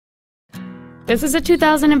This is a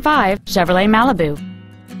 2005 Chevrolet Malibu.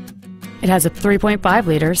 It has a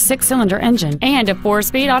 3.5-liter six-cylinder engine and a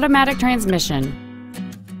 4-speed automatic transmission.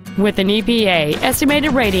 With an EPA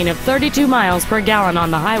estimated rating of 32 miles per gallon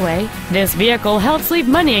on the highway, this vehicle helps leave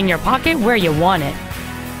money in your pocket where you want it.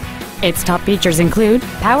 Its top features include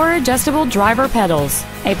power adjustable driver pedals,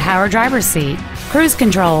 a power driver's seat, cruise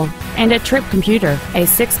control, and a trip computer, a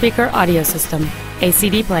 6-speaker audio system, a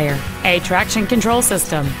CD player, a traction control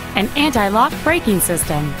system, an anti-lock braking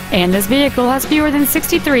system, and this vehicle has fewer than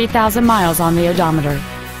 63,000 miles on the odometer.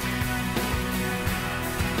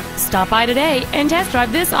 Stop by today and test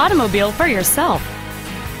drive this automobile for yourself.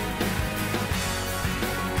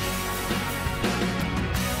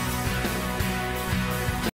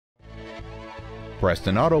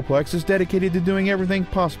 Preston Autoplex is dedicated to doing everything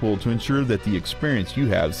possible to ensure that the experience you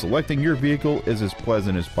have selecting your vehicle is as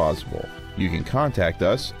pleasant as possible. You can contact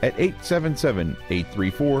us at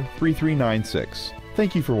 877-834-3396.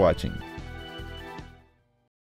 Thank you for watching.